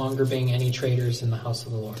there no longer being any traitors in the house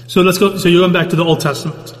of the Lord. So let's go. So you're going back to the Old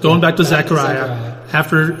Testament, going back to Zechariah.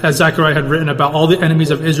 As Zechariah had written about all the enemies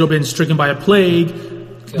of Israel being stricken by a plague,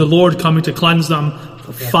 the Lord coming to cleanse them.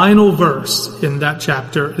 The final verse in that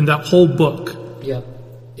chapter, in that whole book,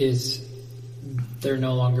 is there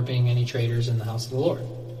no longer being any traitors in the house of the Lord.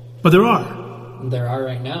 But there are. There are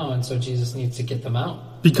right now, and so Jesus needs to get them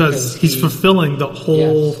out. Because he's fulfilling the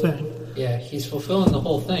whole thing. Yeah, he's fulfilling the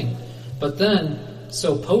whole thing. But then,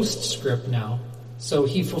 so postscript now, so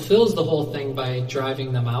he fulfills the whole thing by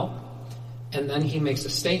driving them out, and then he makes a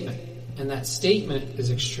statement. And that statement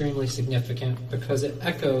is extremely significant because it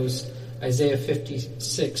echoes Isaiah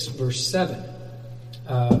 56, verse 7.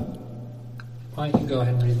 Why don't you go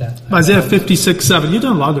ahead and read that? Isaiah 56:7. You've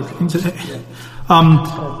done a lot of reading today. Yeah.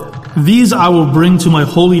 These I will bring to my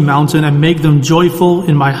holy mountain and make them joyful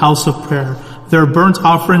in my house of prayer. Their burnt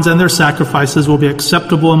offerings and their sacrifices will be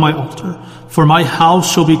acceptable in my altar. For my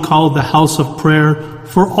house shall be called the house of prayer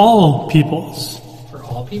for all peoples. For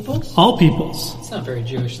all peoples? All peoples. It's not a very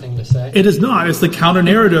Jewish thing to say. It is not. It's the counter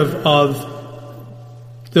narrative of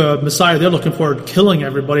the Messiah they're looking for, killing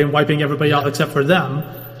everybody and wiping everybody out except for them.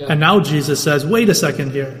 Yeah. And now Jesus says, wait a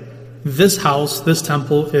second here. This house, this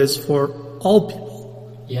temple is for all people.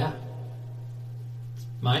 Yeah. It's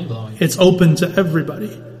mind-blowing. It's open to everybody.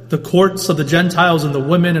 The courts of the Gentiles and the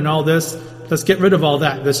women and all this, let's get rid of all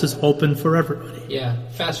that. This is open for everybody. Yeah.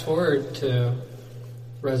 Fast forward to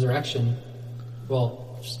resurrection.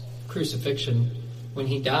 Well, crucifixion. When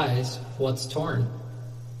he dies, what's torn?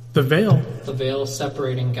 The veil. The veil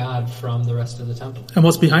separating God from the rest of the temple. And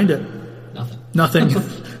what's behind it? Nothing. Nothing.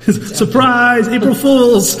 Surprise! April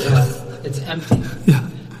Fools! Yeah. It's empty. Yeah.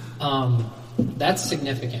 That's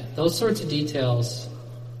significant. Those sorts of details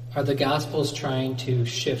are the Gospels trying to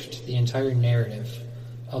shift the entire narrative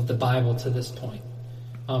of the Bible to this point.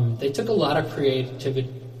 They took a lot of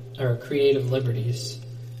creative liberties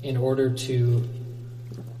in order to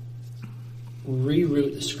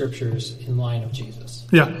reroute the Scriptures in line of Jesus.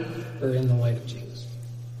 Yeah. Or in the light of Jesus.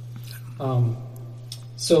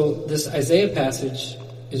 So this Isaiah passage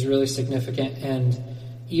is really significant, and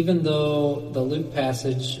even though the Luke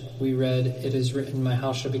passage we read, it is written, my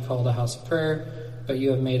house shall be called a house of prayer, but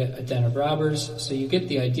you have made it a den of robbers. So you get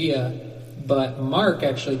the idea, but Mark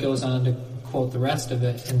actually goes on to quote the rest of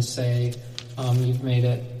it and say, you've made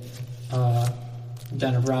it a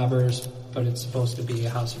den of robbers, but it's supposed to be a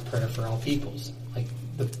house of prayer for all peoples. Like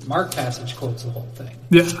the Mark passage quotes the whole thing.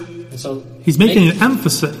 Yeah. And so he's making an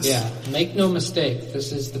emphasis. Yeah. Make no mistake.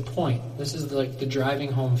 This is the point. This is like the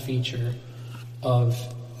driving home feature of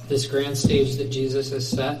this grand stage that Jesus has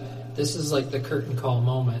set. This is like the curtain call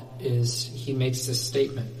moment, is he makes this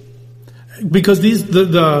statement. Because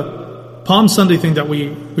the Palm Sunday thing that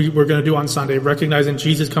we're going to do on Sunday, recognizing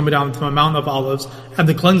Jesus coming down from the Mount of Olives and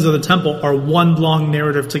the cleansing of the temple, are one long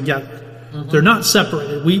narrative together. Mm-hmm. They're not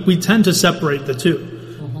separated. We tend to separate the two.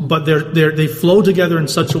 Mm-hmm. But they flow together in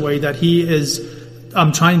such a way that he is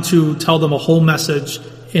trying to tell them a whole message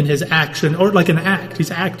in his action, or like an act.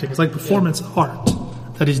 He's acting. It's like performance art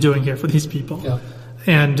that he's doing here for these people. Yeah.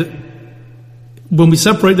 And when we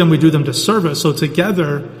separate them, we do them disservice. So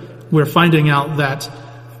together, we're finding out that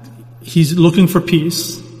he's looking for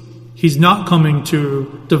peace. He's not coming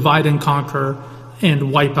to divide and conquer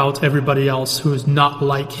and wipe out everybody else who is not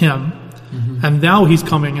like him. Mm-hmm. And now he's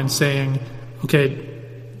coming and saying, okay,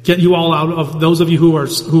 get you all out of those of you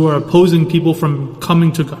who are opposing people from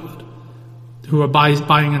coming to God, who are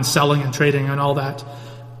buying and selling and trading and all that.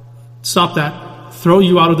 Stop that. Throw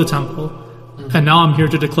you out of the temple. Mm-hmm. And now I'm here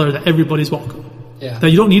to declare that everybody's welcome. Yeah.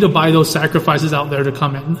 That you don't need to buy those sacrifices out there to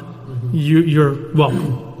come in. Mm-hmm. You're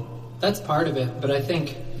welcome. That's part of it, but I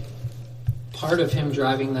think part of him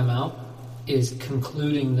driving them out is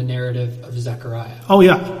concluding the narrative of Zechariah. Oh,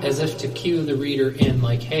 yeah. As if to cue the reader in,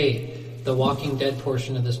 like, hey, the Walking Dead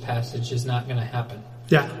portion of this passage is not going to happen.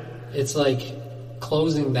 Yeah. It's like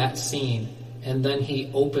closing that scene, and then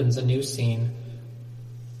he opens a new scene,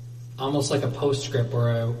 almost like a postscript or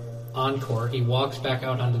a encore. He walks back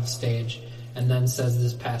out onto the stage and then says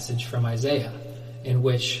this passage from Isaiah, in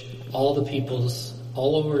which all the peoples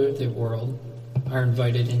all over the world are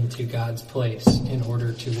invited into God's place in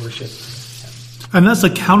order to worship him. And that's a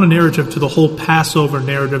counter narrative to the whole Passover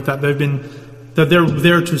narrative that they're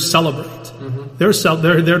there to celebrate. Mm-hmm.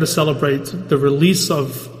 They're there to celebrate the release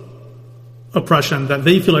of oppression, that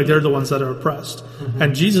they feel like they're the ones that are oppressed. Mm-hmm.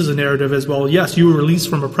 And Jesus' narrative is, well, yes, you were released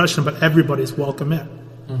from oppression, but everybody's welcome in.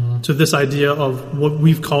 Mm-hmm. To this idea of what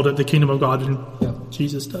we've called it, the kingdom of God, and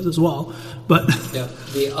Jesus does as well. But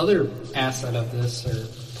the other asset of this, or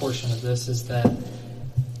portion of this, is that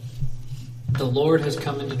the Lord has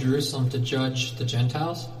come into Jerusalem to judge the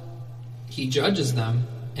Gentiles. He judges them,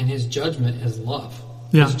 and his judgment is love.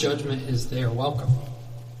 Yeah. His judgment is they are welcome.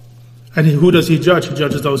 And who does he judge? He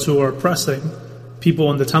judges those who are oppressing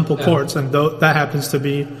people in the temple courts, and that happens to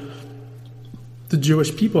be the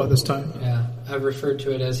Jewish people at this time. Yeah, I've referred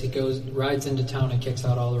to it as he rides into town and kicks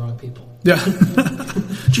out all the wrong people. Yeah.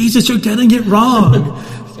 Jesus, you're getting it wrong.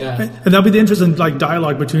 Yeah. And that'll be the interesting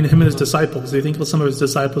dialogue between him and his disciples. Do you think some of his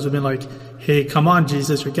disciples have been like, hey, come on,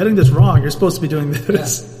 Jesus, you're getting this wrong. You're supposed to be doing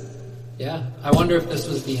this. Yeah. I wonder if this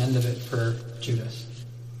was the end of it for Judas.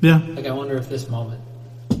 Yeah. I wonder if this moment.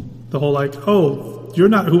 The whole oh, you're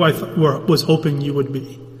not who I was hoping you would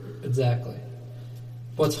be. Exactly.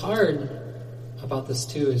 What's hard about this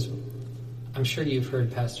too is, I'm sure you've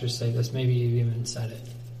heard pastors say this, maybe you've even said it.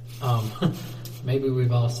 Maybe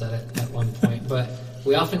we've all said it at one point, but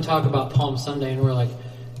we often talk about Palm Sunday and we're like,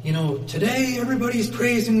 today everybody's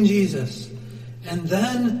praising Jesus. And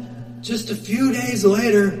then just a few days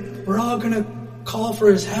later, we're all going to call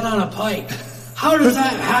for his head on a pike. How does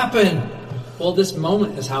that happen? Well, this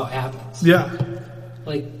moment is how it happens. Yeah.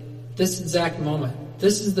 Like, this exact moment.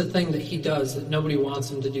 This is the thing that he does that nobody wants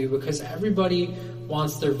him to do, because everybody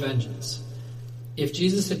wants their vengeance. If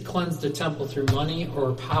Jesus had cleansed the temple through money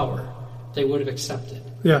or power, they would have accepted.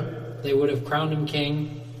 Yeah. They would have crowned him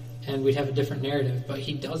king, and we'd have a different narrative, but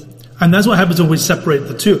he doesn't. And that's what happens when we separate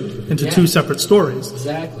the two into two separate stories.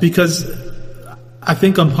 Exactly. Because I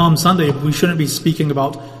think on Palm Sunday, we shouldn't be speaking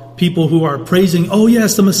about people who are praising, oh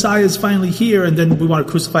yes, the Messiah is finally here, and then we want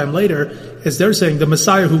to crucify him later. As they're saying, this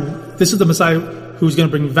is the Messiah who's going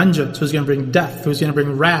to bring vengeance, who's going to bring death, who's going to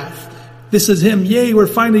bring wrath. This is him. Yay, we're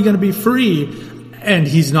finally going to be free. And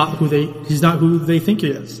he's not who they think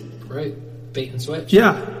he is. Right. Bait and switch.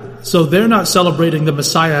 Yeah. So they're not celebrating the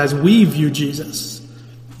Messiah as we view Jesus.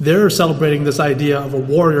 They're celebrating this idea of a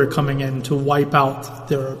warrior coming in to wipe out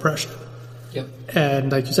their oppression. Yep.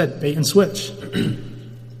 And like you said, bait and switch.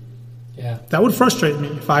 Yeah. That would frustrate me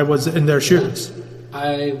if I was in their shoes.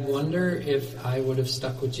 I wonder if I would have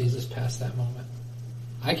stuck with Jesus past that moment.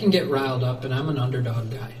 I can get riled up, and I'm an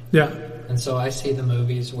underdog guy. Yeah. And so I see the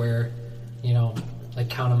movies where, like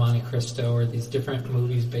Count of Monte Cristo, or these different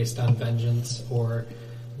movies based on vengeance or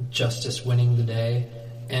justice winning the day.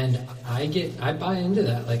 And I buy into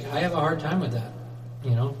that. Like, I have a hard time with that,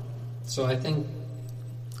 So I think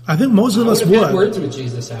most of us would. Had words with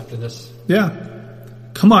Jesus after this. Yeah.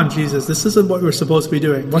 Come on, Jesus. This isn't what we're supposed to be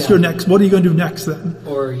doing. What's your next? What are you going to do next then?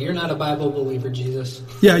 Or, you're not a Bible believer, Jesus.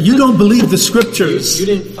 Yeah, you don't believe the scriptures. You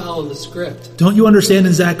didn't follow the script. Don't you understand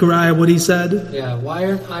in Zechariah what he said? Yeah, why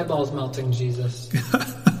aren't eyeballs melting, Jesus?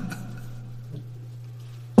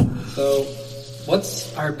 So,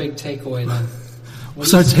 what's our big takeaway then?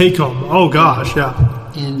 What's our take home? Oh gosh,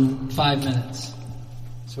 yeah. In 5 minutes.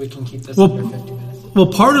 So we can keep this under 50 minutes.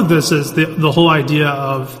 Well, part of this is the whole idea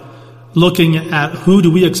of looking at who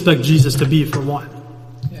do we expect Jesus to be, for one.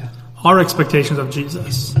 Yeah. Our expectations of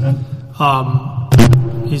Jesus.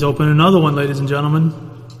 He's opened another one, ladies and gentlemen.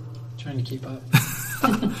 Trying to keep up.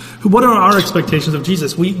 What are our expectations of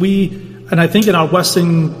Jesus? And I think in our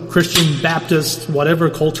Western Christian Baptist, whatever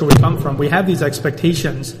culture we come from, we have these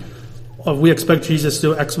expectations of, we expect Jesus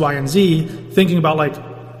to do X, Y, and Z, thinking about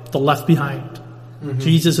like the Left Behind. Mm-hmm.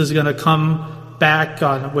 Jesus is going to come back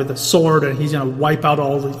with a sword, and he's going to wipe out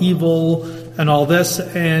all the evil and all this,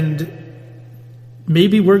 and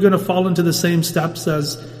maybe we're going to fall into the same steps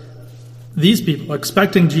as these people,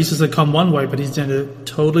 expecting Jesus to come one way, but he's going to do it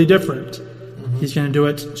totally different. Mm-hmm. He's going to do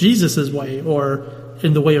it Jesus' way, or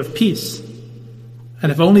in the way of peace.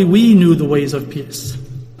 And if only we knew the ways of peace.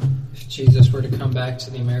 If Jesus were to come back to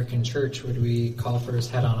the American church, would we call for his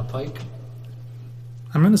head on a pike?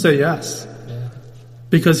 I'm going to say yes. Yeah.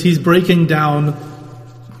 Because he's breaking down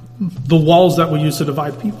the walls that we use to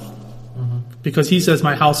divide people. Mm-hmm. Because he says,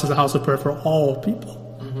 my house is a house of prayer for all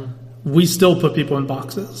people. Mm-hmm. We still put people in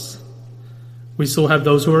boxes. We still have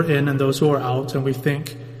those who are in and those who are out, and we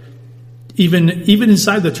think, even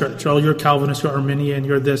inside the church, oh, you're Calvinist, you're Arminian,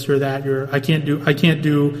 you're this, you're that, I can't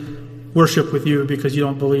do worship with you because you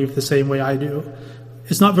don't believe the same way I do.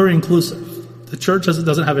 It's not very inclusive. The church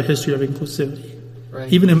doesn't have a history of inclusivity,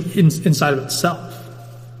 right. Even inside of itself.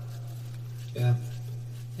 Yeah.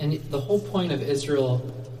 And the whole point of Israel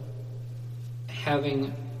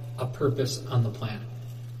having a purpose on the planet,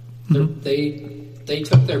 mm-hmm. they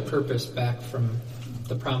took their purpose back from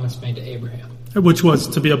the promise made to Abraham. Which was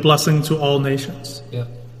to be a blessing to all nations. Yep.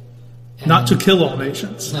 Not to kill all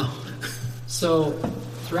nations. No. So,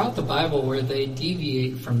 throughout the Bible, where they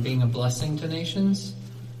deviate from being a blessing to nations,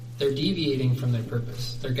 they're deviating from their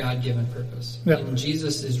purpose, their God-given purpose. Yep. And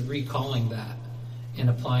Jesus is recalling that and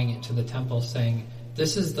applying it to the temple, saying,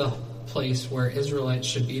 this is the place where Israelites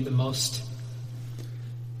should be the most,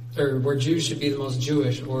 or where Jews should be the most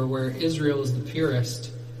Jewish, or where Israel is the purest.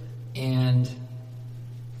 And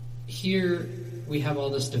here we have all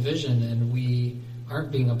this division, and we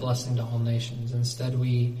aren't being a blessing to all nations. Instead,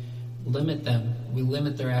 we limit them. We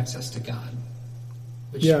limit their access to God.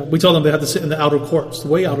 We tell them they have to sit in the outer courts, the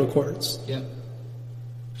way outer courts. Yep.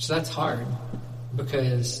 So that's hard,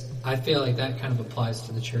 because I feel like that kind of applies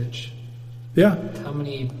to the church. Yeah. How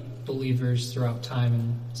many believers throughout time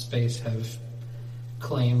and space have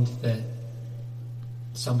claimed that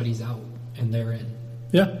somebody's out and they're in?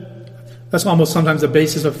 Yeah. That's almost sometimes the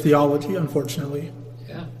basis of theology, unfortunately.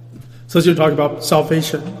 Yeah. So as you're talking about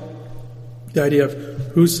salvation, The idea of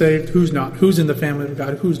who's saved, who's not, who's in the family of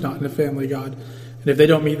God, who's not in the family of God. And if they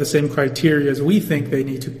don't meet the same criteria as we think they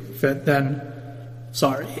need to fit, then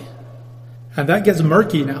sorry. And that gets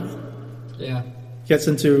murky now. Yeah. Gets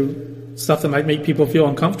into stuff that might make people feel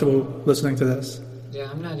uncomfortable listening to this. Yeah,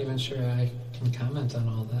 I'm not even sure I can comment on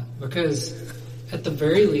all that. Because at the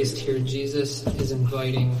very least here, Jesus is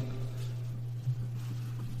inviting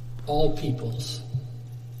all peoples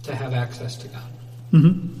to have access to God.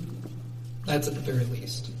 Mm-hmm. That's at the very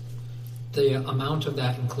least. The amount of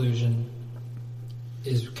that inclusion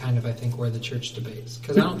is kind of, I think, where the church debates.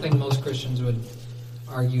 Because I don't think most Christians would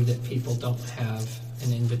argue that people don't have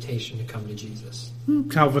an invitation to come to Jesus.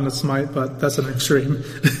 Calvinists might, but that's an extreme.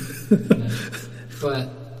 But,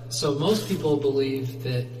 so most people believe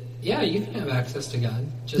that, yeah, you can have access to God.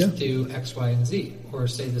 Just do X, Y, and Z. Or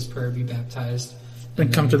say this prayer, be baptized.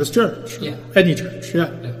 And come to this church. Yeah. Any church,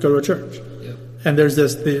 Go to a church. Yep. And there's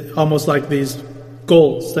almost like these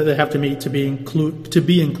goals that they have to meet to be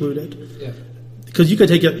included. Yeah. Because you could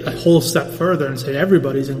take it a whole step further and say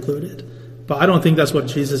everybody's included. But I don't think that's what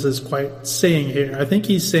Jesus is quite saying here. I think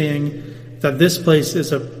he's saying that this place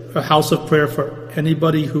is a house of prayer for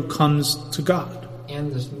anybody who comes to God.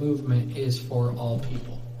 And this movement is for all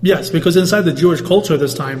people. Yes, because inside the Jewish culture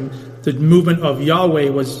this time, the movement of Yahweh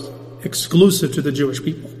was exclusive to the Jewish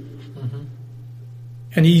people. Mm-hmm.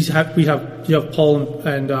 And you have Paul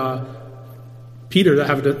and Peter that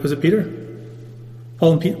have, was it Peter?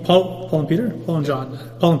 Paul and Peter? Paul and John.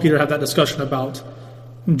 Paul and Peter have that discussion about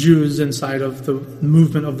Jews inside of the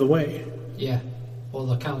movement of the way. Yeah. Well,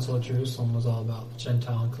 the Council of Jerusalem was all about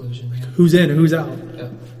Gentile inclusion. Yeah. Who's in and who's out. Yeah.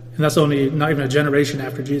 And that's only not even a generation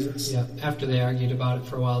after Jesus. Yeah. After they argued about it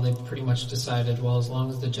for a while, they pretty much decided, well, as long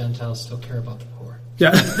as the Gentiles still care about the poor.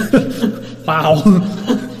 Yeah. Wow.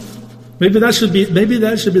 Maybe that should be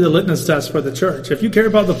the litmus test for the church. If you care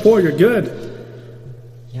about the poor, you're good.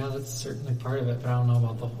 Yeah, that's certainly part of it, but I don't know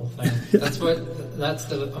about the whole thing. That's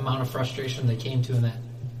the amount of frustration they came to in that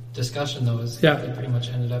discussion, though, is they pretty much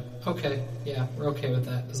ended up, okay, yeah, we're okay with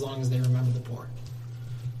that, as long as they remember the poor.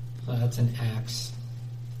 That's in Acts,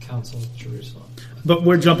 Council of Jerusalem. But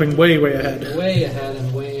we're jumping way, way ahead. Way ahead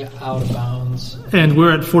and way out of bounds. And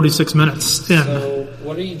we're at 46 minutes in. So,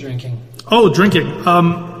 what are you drinking? Oh, drinking.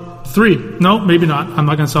 3. No, maybe not. I'm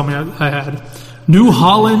not going to tell me I had. New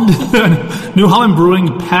Holland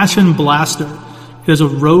Brewing Passion Blaster. It is a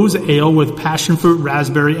rose ale with passion fruit,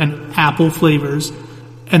 raspberry, and apple flavors.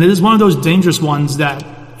 And it is one of those dangerous ones that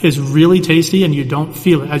is really tasty and you don't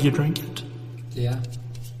feel it as you drink it. Yeah.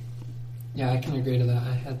 Yeah, I can agree to that.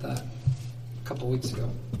 I had that a couple weeks ago.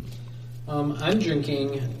 I'm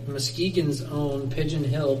drinking Muskegon's own Pigeon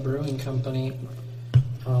Hill Brewing Company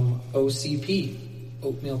OCP,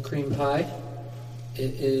 Oatmeal Cream Pie.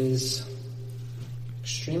 It is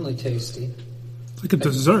extremely tasty. It's like a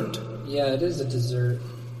dessert. Yeah, it is a dessert.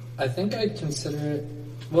 I think I'd consider it,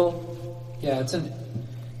 well, yeah, it's an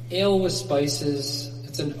ale with spices.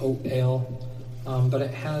 It's an oat ale, but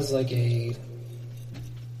it has like a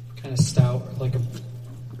kind of stout, like a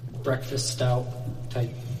breakfast stout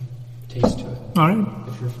type taste to it. All right.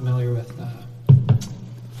 If you're familiar with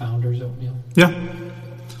Founder's Oatmeal. Yeah.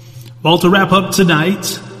 Well, to wrap up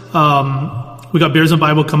tonight, we got Beers and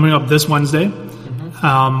Bible coming up this Wednesday. Mm-hmm.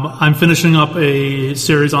 I'm finishing up a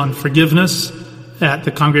series on forgiveness at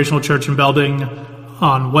the Congregational Church in Belding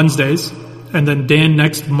on Wednesdays. And then Dan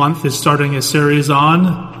next month is starting a series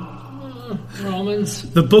on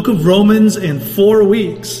Romans. The book of Romans in 4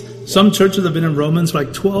 weeks. Some churches have been in Romans for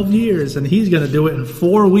like 12 years, and he's going to do it in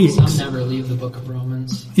 4 weeks. Some never leave the book of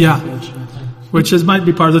Romans. Yeah. Which might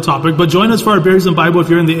be part of the topic. But join us for our Beers and Bible if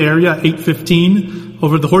you're in the area, 8:15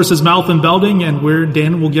 over at the Horse's Mouth in Belding, and where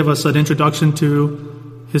Dan will give us an introduction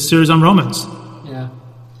to his series on Romans. Yeah.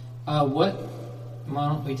 Why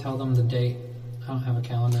don't we tell them the date? I don't have a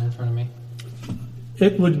calendar in front of me.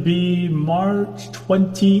 It would be March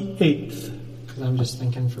 28th. Because I'm just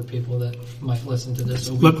thinking for people that might listen to this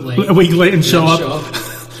a week late. A week late and show up.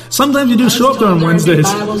 Sometimes you do show up there on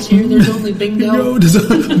Wednesdays. Bibles here. There's only bingo.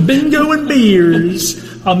 Bingo and beers.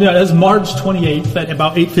 Yeah, that's March 28th at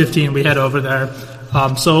about 8:15. We head over there.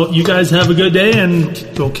 So you guys have a good day, and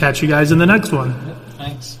we'll catch you guys in the next one.